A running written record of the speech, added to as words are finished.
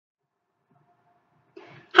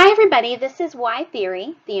Hi everybody, this is Why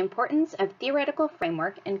Theory, the importance of theoretical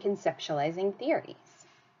framework and conceptualizing theories.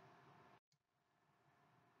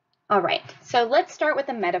 All right, so let's start with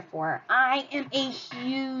a metaphor. I am a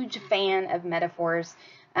huge fan of metaphors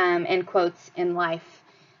and quotes in life,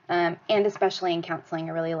 and especially in counseling.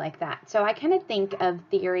 I really like that. So I kind of think of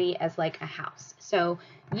theory as like a house. So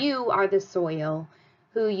you are the soil,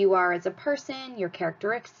 who you are as a person, your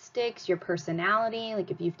characteristics, your personality.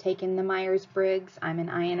 Like if you've taken the Myers-Briggs, I'm an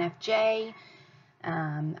INFJ.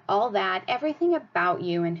 All that, everything about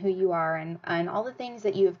you and who you are, and all the things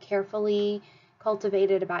that you have carefully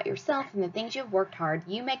cultivated about yourself and the things you've worked hard,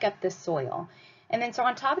 you make up the soil. And then so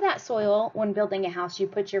on top of that soil, when building a house, you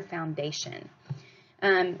put your foundation.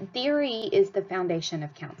 Theory is the foundation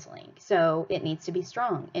of counseling. So it needs to be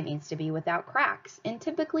strong. It needs to be without cracks. And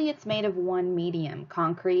typically it's made of one medium,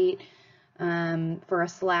 concrete for a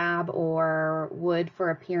slab or wood for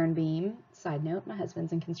a pier and beam. Side note, my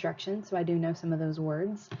husband's in construction, so I do know some of those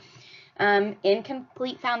words.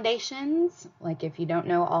 Incomplete foundations, like if you don't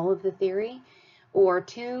know all of the theory, or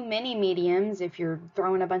too many mediums, if you're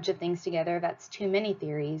throwing a bunch of things together, that's too many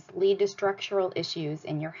theories, lead to structural issues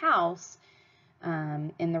in your house,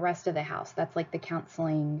 in the rest of the house. That's like the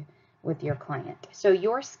counseling with your client. So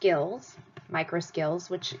your skills, micro skills,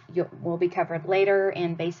 which will be covered later,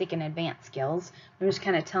 and basic and advanced skills. I'm just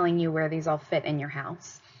kind of telling you where these all fit in your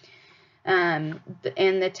house. And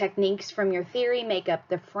the techniques from your theory make up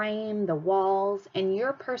the frame, the walls, and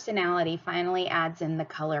your personality finally adds in the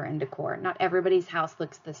color and decor. Not everybody's house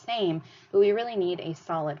looks the same, but we really need a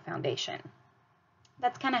solid foundation.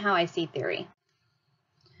 That's kind of how I see theory.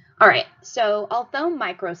 All right, so although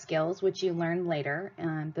micro skills, which you learn later,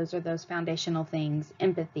 those are those foundational things,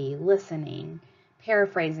 empathy, listening,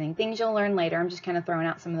 paraphrasing, things you'll learn later. I'm just kind of throwing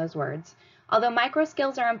out some of those words. Although micro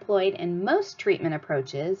skills are employed in most treatment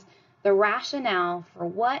approaches, the rationale for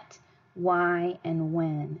what, why, and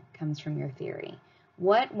when comes from your theory.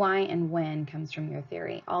 What, why, and when comes from your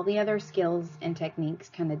theory. All the other skills and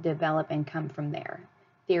techniques kind of develop and come from there.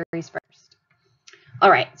 Theories first. All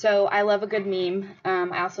right, so I love a good meme.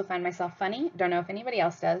 I also find myself funny. Don't know if anybody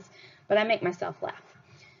else does, but I make myself laugh.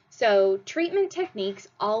 So treatment techniques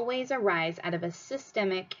always arise out of a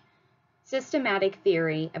systematic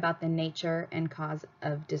theory about the nature and cause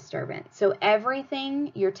of disturbance. So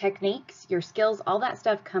everything, your techniques, your skills, all that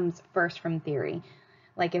stuff comes first from theory.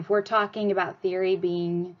 Like if we're talking about theory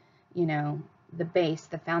being, you know, the base,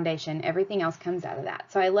 the foundation, everything else comes out of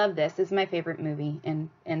that. So I love this. This is my favorite movie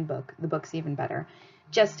and book. The book's even better.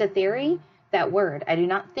 Just a theory, that word. I do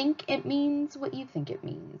not think it means what you think it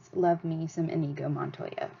means. Love me some Inigo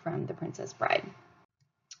Montoya from The Princess Bride.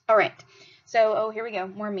 All right. So, oh, here we go.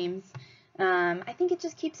 More memes. I think it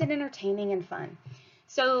just keeps it entertaining and fun.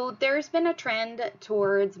 So there's been a trend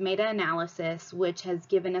towards meta-analysis, which has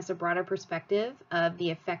given us a broader perspective of the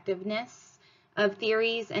effectiveness of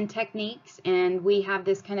theories and techniques, and we have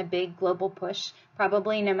this kind of big global push,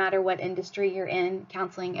 probably no matter what industry you're in,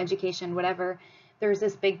 counseling, education, whatever, there's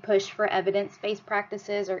this big push for evidence-based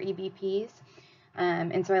practices, or EBPs,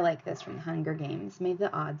 and so I like this from the Hunger Games. May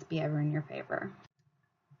the odds be ever in your favor.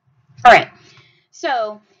 All right,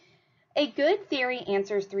 so a good theory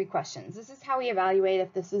answers 3 questions. This is how we evaluate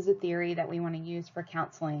if this is a theory that we want to use for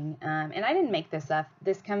counseling. And I didn't make this up.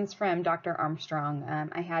 This comes from Dr. Armstrong.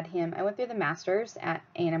 I went through the master's at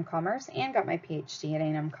A&M Commerce and got my PhD at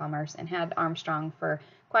A&M Commerce and had Armstrong for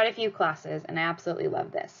quite a few classes, and I absolutely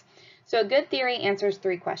love this. So a good theory answers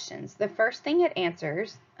 3 questions. The first thing it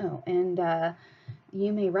answers,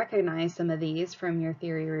 you may recognize some of these from your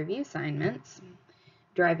theory review assignments,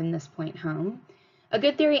 driving this point home. A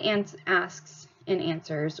good theory asks and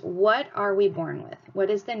answers, what are we born with? What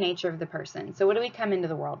is the nature of the person? So what do we come into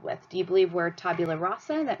the world with? Do you believe we're tabula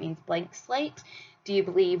rasa? That means blank slate. Do you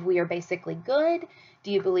believe we are basically good?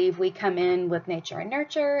 Do you believe we come in with nature and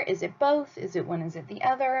nurture? Is it both? Is it one? Is it the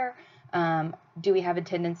other? Do we have a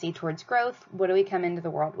tendency towards growth? What do we come into the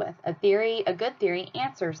world with? A good theory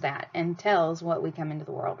answers that and tells what we come into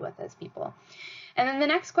the world with as people. And then the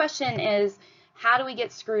next question is, how do we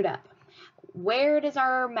get screwed up? Where does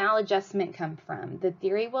our maladjustment come from? The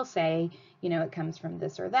theory will say, you know, it comes from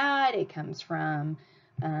this or that. It comes from,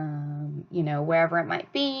 you know, wherever it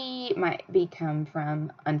might be. It might come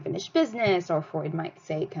from unfinished business, or Freud might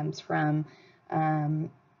say it comes from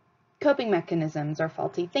coping mechanisms or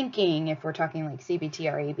faulty thinking, if we're talking like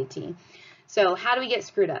CBT or ABT. So how do we get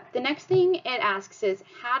screwed up? The next thing it asks is,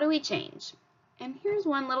 how do we change? And here's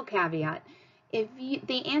one little caveat.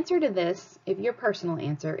 The answer to this, if your personal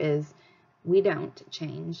answer is, we don't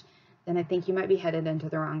change, then I think you might be headed into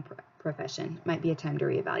the wrong profession. It might be a time to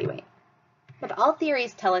reevaluate. But all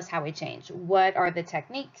theories tell us how we change. What are the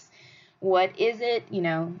techniques? What is it?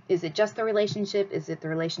 Is it just the relationship? Is it the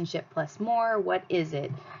relationship plus more? What is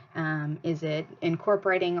it? Is it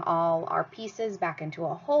incorporating all our pieces back into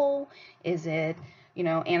a whole? Is it,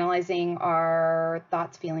 analyzing our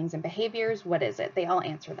thoughts, feelings, and behaviors? What is it? They all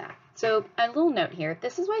answer that. So a little note here.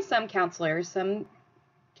 This is why some counselors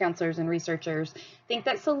and researchers think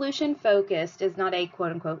that solution focused is not a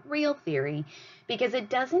quote-unquote real theory, because it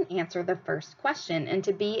doesn't answer the first question. And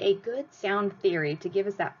to be a good sound theory, to give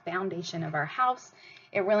us that foundation of our house,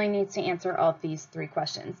 it really needs to answer all of these three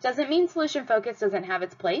questions. Doesn't mean solution focus doesn't have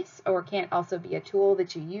its place or can't also be a tool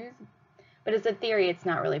that you use, but as a theory, it's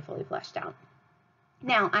not really fully fleshed out.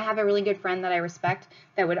 Now, I have a really good friend that I respect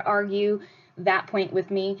that would argue that point with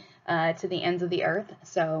me to the ends of the earth.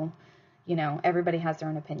 So, everybody has their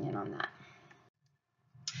own opinion on that.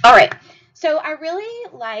 All right. So I really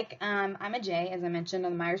like, I'm a J, as I mentioned,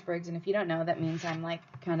 on the Myers-Briggs, and if you don't know, that means I'm like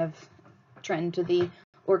kind of trend to the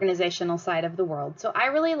organizational side of the world. So I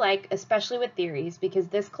really like, especially with theories, because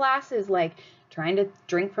this class is like trying to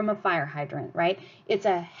drink from a fire hydrant, right? It's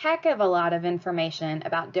a heck of a lot of information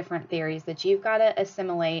about different theories that you've got to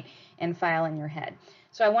assimilate and file in your head.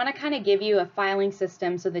 So I want to kind of give you a filing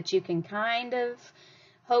system so that you can kind of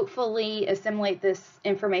hopefully assimilate this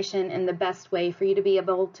information in the best way for you to be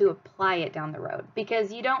able to apply it down the road,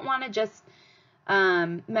 because you don't want to just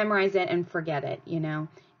memorize it and forget it,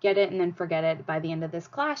 get it and then forget it by the end of this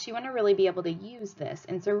class. You want to really be able to use this.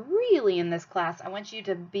 And so really in this class, I want you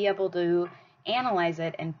to be able to analyze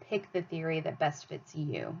it and pick the theory that best fits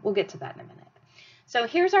you. We'll get to that in a minute. So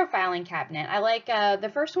here's our filing cabinet. I like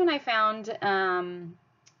the first one I found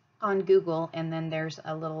on Google, and then there's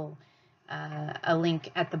a little a link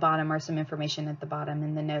at the bottom or some information at the bottom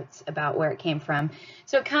in the notes about where it came from.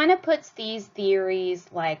 So it kind of puts these theories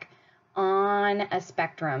like on a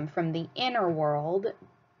spectrum from the inner world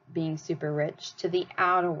being super rich to the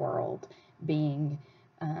outer world being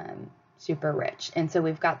super rich. And so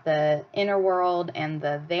we've got the inner world and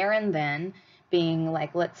the there and then being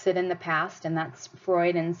like, let's sit in the past, and that's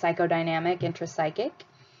Freud and psychodynamic, intrapsychic.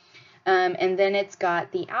 And then it's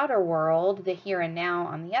got the outer world, the here and now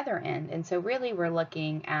on the other end. And so really we're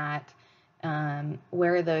looking at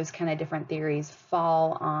where those kind of different theories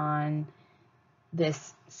fall on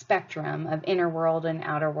this spectrum of inner world and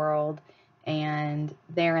outer world and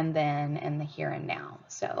there and then and the here and now.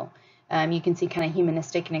 So you can see kind of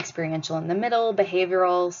humanistic and experiential in the middle,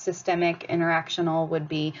 behavioral, systemic, interactional would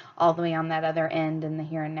be all the way on that other end in the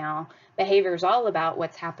here and now. Behavior is all about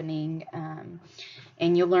what's happening,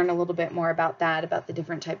 and you'll learn a little bit more about that, about the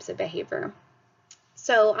different types of behavior.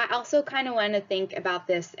 So I also kind of want to think about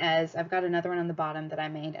this as, I've got another one on the bottom that I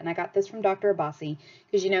made, and I got this from Dr. Abbasi,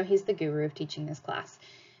 because he's the guru of teaching this class.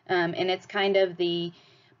 And it's kind of the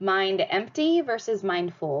mind empty versus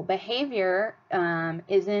mind full. Behavior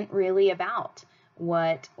isn't really about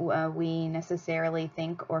what we necessarily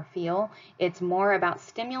think or feel. It's more about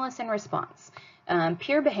stimulus and response.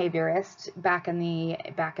 Pure behaviorists back in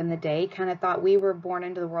the day kind of thought we were born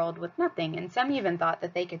into the world with nothing, and some even thought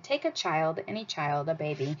that they could take a child, any child, a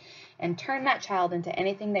baby, and turn that child into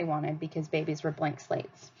anything they wanted because babies were blank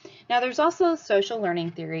slates. Now there's also social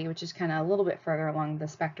learning theory, which is kind of a little bit further along the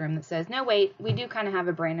spectrum, that says, no, wait, we do kind of have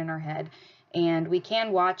a brain in our head, and we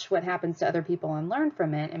can watch what happens to other people and learn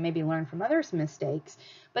from it, and maybe learn from others' mistakes,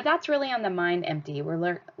 but that's really on the mind empty.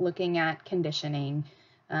 We're looking at conditioning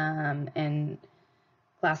and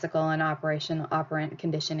classical and operant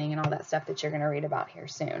conditioning and all that stuff that you're going to read about here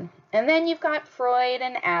soon. And then you've got Freud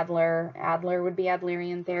and Adler. Adler would be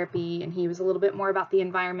Adlerian therapy, and he was a little bit more about the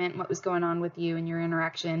environment, what was going on with you and your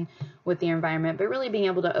interaction with the environment, but really being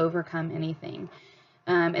able to overcome anything.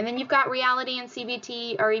 And then you've got reality and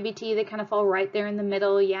CBT or EBT that kind of fall right there in the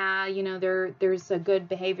middle. Yeah, there's a good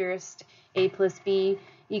behaviorist, A plus B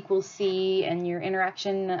equals C, and your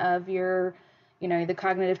interaction of your the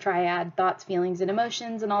cognitive triad, thoughts, feelings, and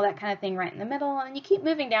emotions, and all that kind of thing right in the middle. And you keep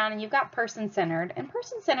moving down, and you've got person-centered. And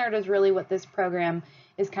person-centered is really what this program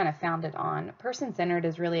is kind of founded on. Person-centered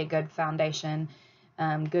is really a good foundation,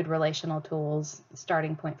 good relational tools,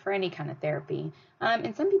 starting point for any kind of therapy.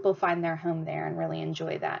 And some people find their home there and really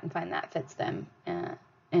enjoy that and find that fits them, and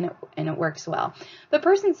it works well. But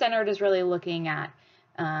person-centered is really looking at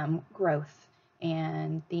growth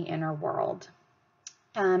and the inner world.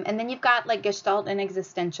 And then you've got like Gestalt and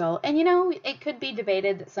existential, and it could be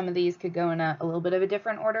debated that some of these could go in a little bit of a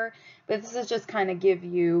different order, but this is just kind of give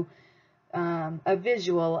you a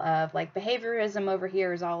visual of like behaviorism over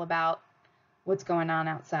here is all about what's going on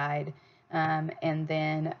outside, and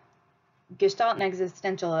then Gestalt and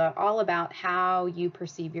existential are all about how you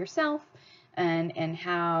perceive yourself, and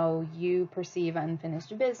how you perceive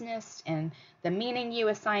unfinished business and the meaning you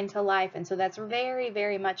assign to life. And so that's very,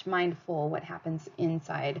 very much mindful what happens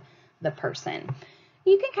inside the person.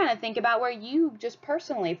 You can kind of think about where you just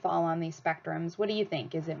personally fall on these spectrums. What do you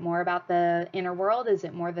think? Is it more about the inner world? Is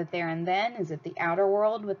it more the there and then? Is it the outer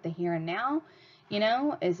world with the here and now? You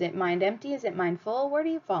know, is it mind empty? Is it mind full? Where do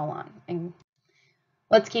you fall on? And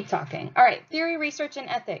let's keep talking. All right, theory, research, and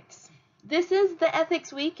ethics. This is the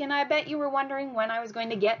ethics week, and I bet you were wondering when I was going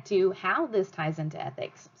to get to how this ties into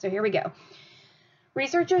ethics. So here we go.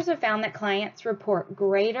 Researchers have found that clients report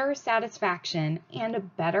greater satisfaction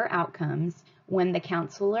and better outcomes when the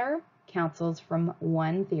counselor counsels from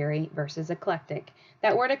one theory versus eclectic.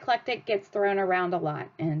 That word eclectic gets thrown around a lot,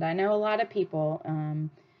 and I know a lot of people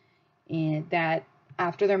that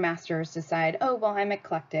after their masters decide, oh, well, I'm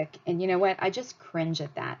eclectic. And you know what? I just cringe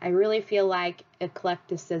at that. I really feel like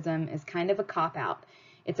eclecticism is kind of a cop-out.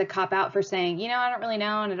 It's a cop-out for saying, you know, I don't really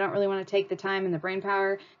know, and I don't really want to take the time and the brain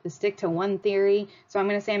power to stick to one theory, so I'm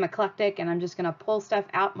going to say I'm eclectic, and I'm just going to pull stuff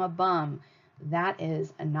out my bum. That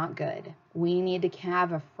is not good. We need to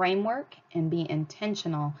have a framework and be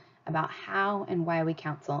intentional about how and why we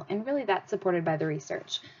counsel, and really that's supported by the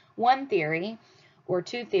research. One theory or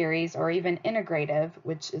two theories, or even integrative,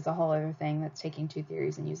 which is a whole other thing, that's taking two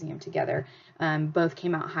theories and using them together, both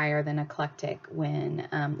came out higher than eclectic when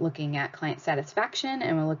looking at client satisfaction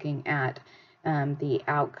and we're looking at the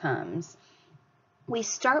outcomes. We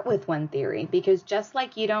start with one theory because just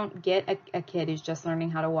like you don't get a kid who's just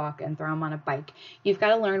learning how to walk and throw them on a bike, you've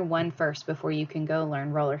got to learn one first before you can go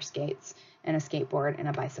learn roller skates and a skateboard and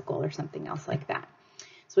a bicycle or something else like that.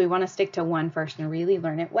 So we want to stick to one first and really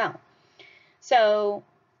learn it well. So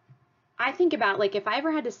I think about, like, if I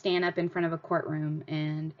ever had to stand up in front of a courtroom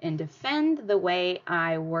and defend the way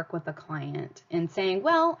I work with a client and saying,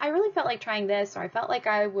 well, I really felt like trying this, or I felt like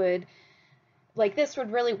this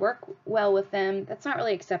would really work well with them, that's not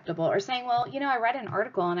really acceptable. Or saying, well, you know, I read an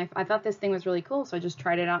article and I thought this thing was really cool, so I just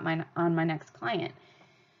tried it out on my next client.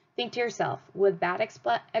 Think to yourself, would that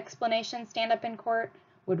explanation stand up in court?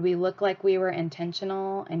 Would we look like we were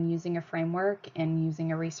intentional and using a framework and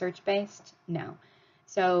using a research-based? No.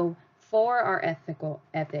 So for our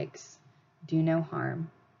ethics, do no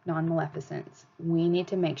harm, non-maleficence, we need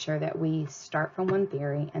to make sure that we start from one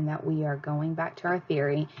theory and that we are going back to our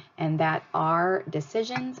theory and that our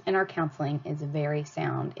decisions and our counseling is very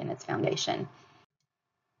sound in its foundation.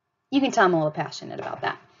 You can tell I'm a little passionate about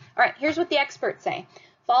that. All right, here's what the experts say.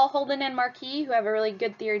 Fall, Holden, and Marquis, who have a really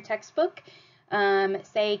good theory textbook,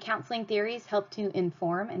 say counseling theories help to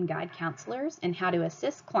inform and guide counselors in how to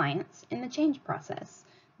assist clients in the change process.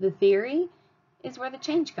 The theory is where the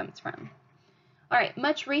change comes from. All right,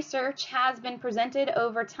 much research has been presented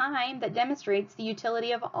over time that demonstrates the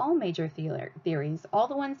utility of all major theories. All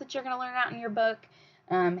the ones that you're going to learn out in your book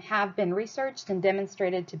have been researched and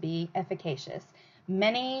demonstrated to be efficacious.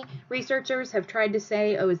 Many researchers have tried to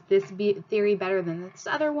say, oh, is this theory better than this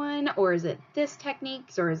other one? Or is it this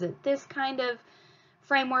techniques? Or is it this kind of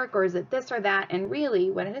framework? Or is it this or that? And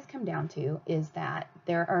really what it has come down to is that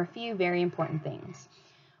there are a few very important things.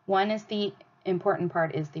 One is the important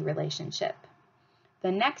part is the relationship.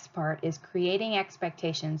 The next part is creating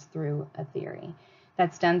expectations through a theory.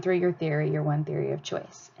 That's done through your theory, your one theory of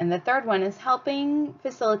choice. And the third one is helping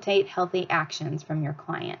facilitate healthy actions from your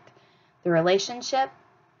client. The relationship,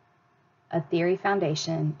 a theory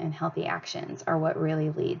foundation, and healthy actions are what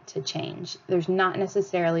really lead to change. There's not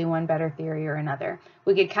necessarily one better theory or another.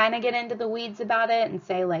 We could kind of get into the weeds about it and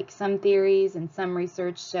say, like, some theories and some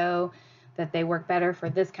research show that they work better for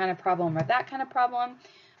this kind of problem or that kind of problem.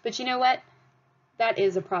 But you know what? That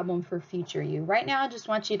is a problem for future you. Right now, I just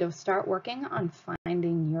want you to start working on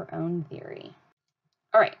finding your own theory.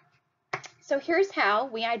 All right. So here's how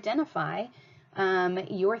we identify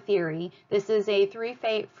your theory. This is a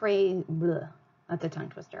three-phase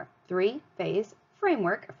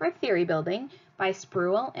framework for theory building by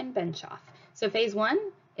Spruill and Benshoff. So phase one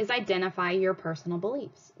is identify your personal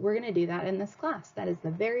beliefs. We're going to do that in this class. That is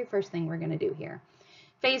the very first thing we're going to do here.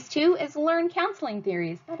 Phase two is learn counseling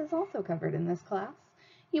theories. That is also covered in this class.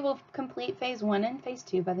 You will complete phase one and phase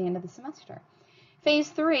two by the end of the semester. Phase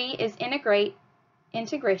three is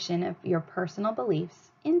integration of your personal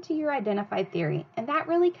beliefs into your identified theory, and that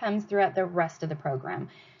really comes throughout the rest of the program.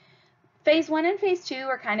 Phase one and phase two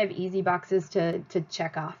are kind of easy boxes to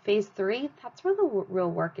check off. Phase three, that's where the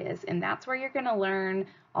real work is, and that's where you're going to learn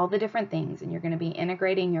all the different things, and you're going to be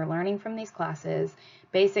integrating your learning from these classes,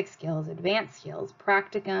 basic skills, advanced skills,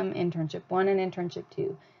 practicum, internship 1 and internship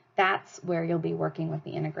 2. That's where you'll be working with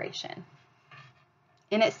the integration.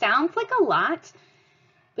 And it sounds like a lot,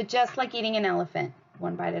 but just like eating an elephant,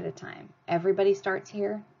 one bite at a time. Everybody starts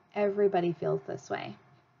here. Everybody feels this way.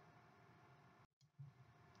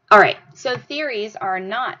 All right, so theories are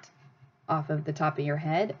not off of the top of your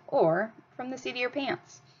head or from the seat of your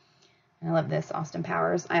pants. I love this, Austin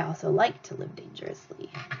Powers. I also like to live dangerously.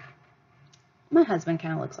 My husband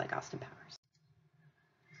kind of looks like Austin Powers.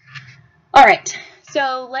 All right,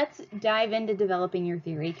 so let's dive into developing your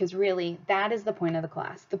theory, because really that is the point of the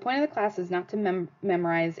class. The point of the class is not to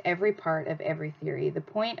memorize every part of every theory. The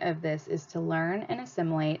point of this is to learn and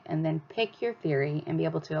assimilate and then pick your theory and be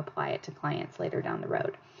able to apply it to clients later down the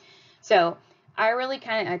road. So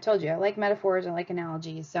I told you, I like metaphors, I like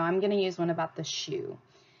analogies, so I'm going to use one about the shoe.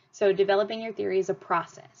 So developing your theory is a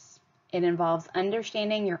process. It involves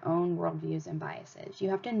understanding your own worldviews and biases. You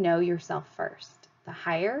have to know yourself first. The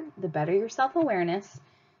higher, the better your self-awareness,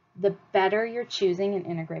 the better your choosing and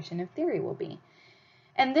integration of theory will be.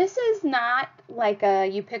 And this is not like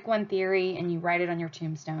you pick one theory and you write it on your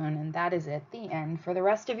tombstone and that is it, the end for the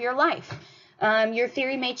rest of your life. Your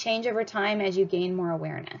theory may change over time as you gain more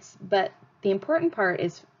awareness, but the important part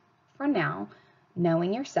is, for now,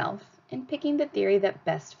 knowing yourself and picking the theory that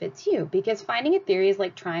best fits you, because finding a theory is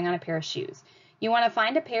like trying on a pair of shoes. You want to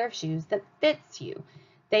find a pair of shoes that fits you.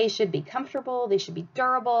 They should be comfortable, they should be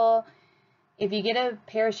durable. If you get a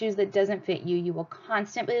pair of shoes that doesn't fit you, you will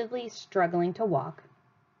constantly be struggling to walk.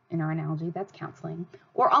 In our analogy, that's counseling.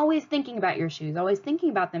 Or always thinking about your shoes, always thinking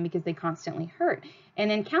about them because they constantly hurt.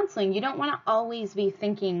 And in counseling, you don't want to always be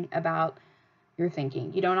thinking about your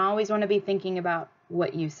thinking. You don't always want to be thinking about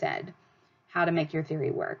what you said, how to make your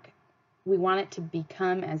theory work. We want it to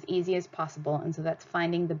become as easy as possible, and so that's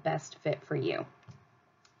finding the best fit for you.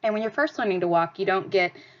 And when you're first learning to walk, you don't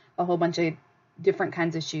get a whole bunch of different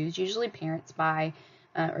kinds of shoes. Usually parents buy,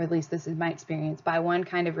 or at least this is my experience, buy one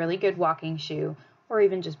kind of really good walking shoe, or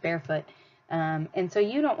even just barefoot. And so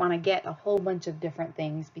you don't want to get a whole bunch of different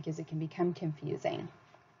things because it can become confusing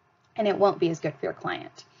and it won't be as good for your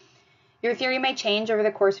client. Your theory may change over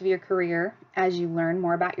the course of your career as you learn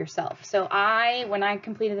more about yourself. So when I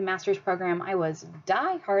completed the master's program, I was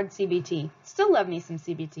die-hard CBT. Still love me some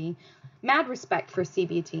CBT. Mad respect for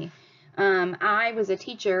CBT. I was a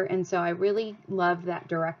teacher, and so I really loved that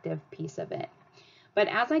directive piece of it. But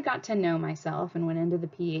as I got to know myself and went into the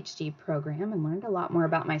PhD program and learned a lot more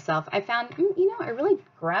about myself, I found, I really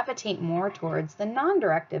gravitate more towards the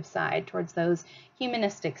non-directive side, towards those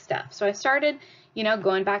humanistic stuff. So I started,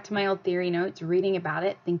 going back to my old theory notes, reading about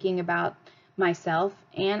it, thinking about myself,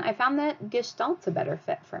 and I found that Gestalt's a better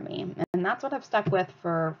fit for me. And that's what I've stuck with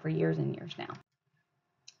for years and years now.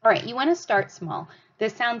 All right, you want to start small.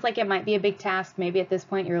 This sounds like it might be a big task. Maybe at this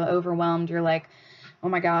point you're overwhelmed. You're like, oh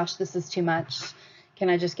my gosh, this is too much. Can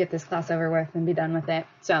I just get this class over with and be done with it?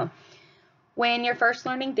 So when you're first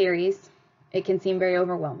learning theories, it can seem very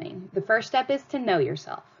overwhelming. The first step is to know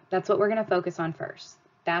yourself. That's what we're going to focus on first.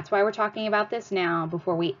 That's why we're talking about this now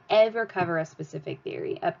before we ever cover a specific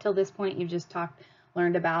theory. Up till this point, you've just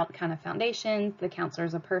learned about kind of foundations, the counselor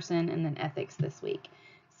as a person, and then ethics this week.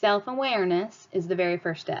 Self-awareness is the very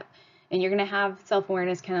first step. And you're going to have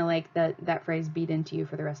self-awareness kind of like that phrase beat into you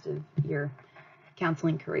for the rest of your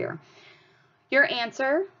counseling career. You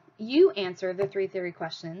answer the 3 theory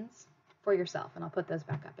questions for yourself, and I'll put those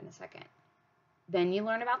back up in a second. Then you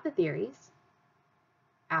learn about the theories.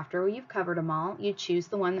 After you've covered them all, you choose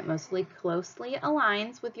the one that most closely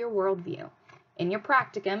aligns with your worldview. In your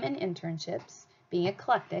practicum and internships, being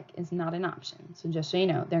eclectic is not an option. So just so you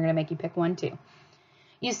know, they're going to make you pick one too.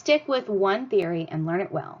 You stick with one theory and learn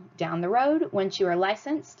it well. Down the road, once you are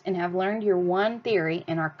licensed and have learned your one theory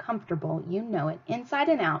and are comfortable, you know it inside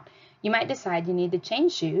and out, you might decide you need to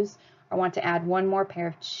change shoes or want to add one more pair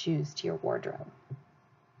of shoes to your wardrobe.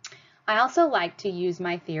 I also like to use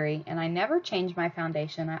my theory, and I never change my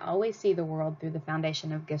foundation. I always see the world through the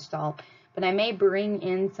foundation of Gestalt, but I may bring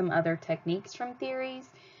in some other techniques from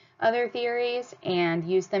other theories, and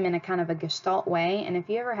use them in a kind of a Gestalt way. And if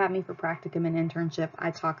you ever have me for practicum and internship,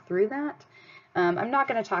 I talk through that. I'm not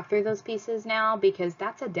going to talk through those pieces now because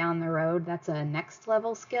that's a down the road, that's a next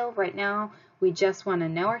level skill. Right now, we just want to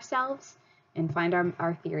know ourselves and find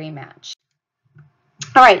our theory match.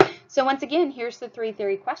 All right, so once again, here's the 3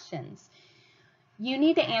 theory questions. You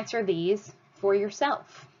need to answer these for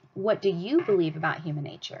yourself. What do you believe about human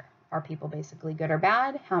nature? Are people basically good or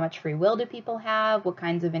bad? How much free will do people have? What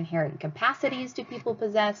kinds of inherent capacities do people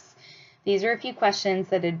possess? These are a few questions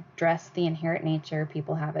that address the inherent nature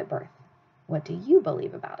people have at birth. What do you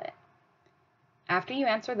believe about it? After you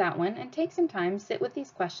answer that one, and take some time, sit with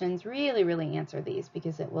these questions, really answer these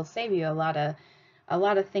because it will save you a lot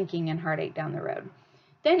of thinking and heartache down the road.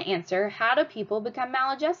 Then answer, how do people become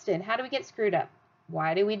maladjusted? How do we get screwed up?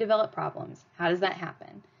 Why do we develop problems? How does that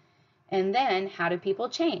happen? And then, how do people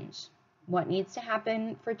change? What needs to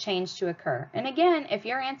happen for change to occur? And again, if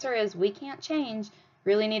your answer is we can't change,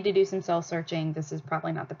 really need to do some soul-searching, this is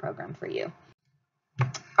probably not the program for you.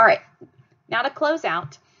 All right, now to close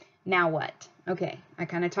out, now what? Okay, I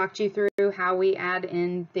kind of talked you through how we add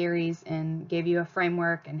in theories and gave you a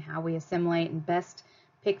framework and how we assimilate and best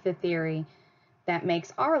pick the theory that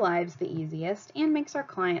makes our lives the easiest and makes our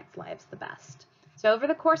clients' lives the best. So over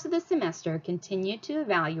the course of the semester, continue to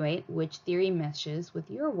evaluate which theory meshes with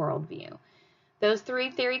your worldview. Those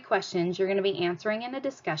 3 theory questions you're going to be answering in a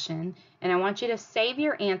discussion, and I want you to save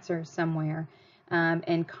your answers somewhere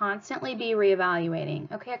and constantly be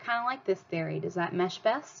reevaluating. Okay, I kind of like this theory. Does that mesh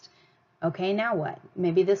best? Okay, now what?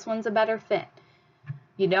 Maybe this one's a better fit.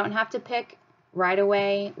 You don't have to pick right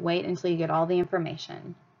away. Wait until you get all the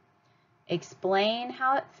information. Explain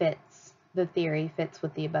how it fits, the theory fits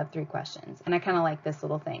with the above 3 questions. And I kind of like this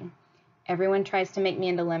little thing. Everyone tries to make me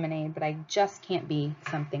into lemonade, but I just can't be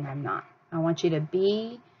something I'm not. I want you to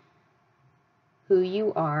be who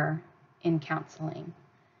you are in counseling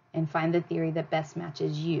and find the theory that best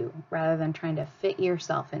matches you rather than trying to fit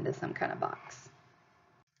yourself into some kind of box.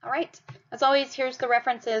 All right, as always, here's the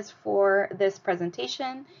references for this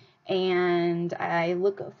presentation, and I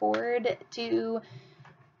look forward to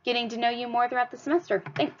getting to know you more throughout the semester.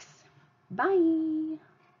 Thanks. Bye.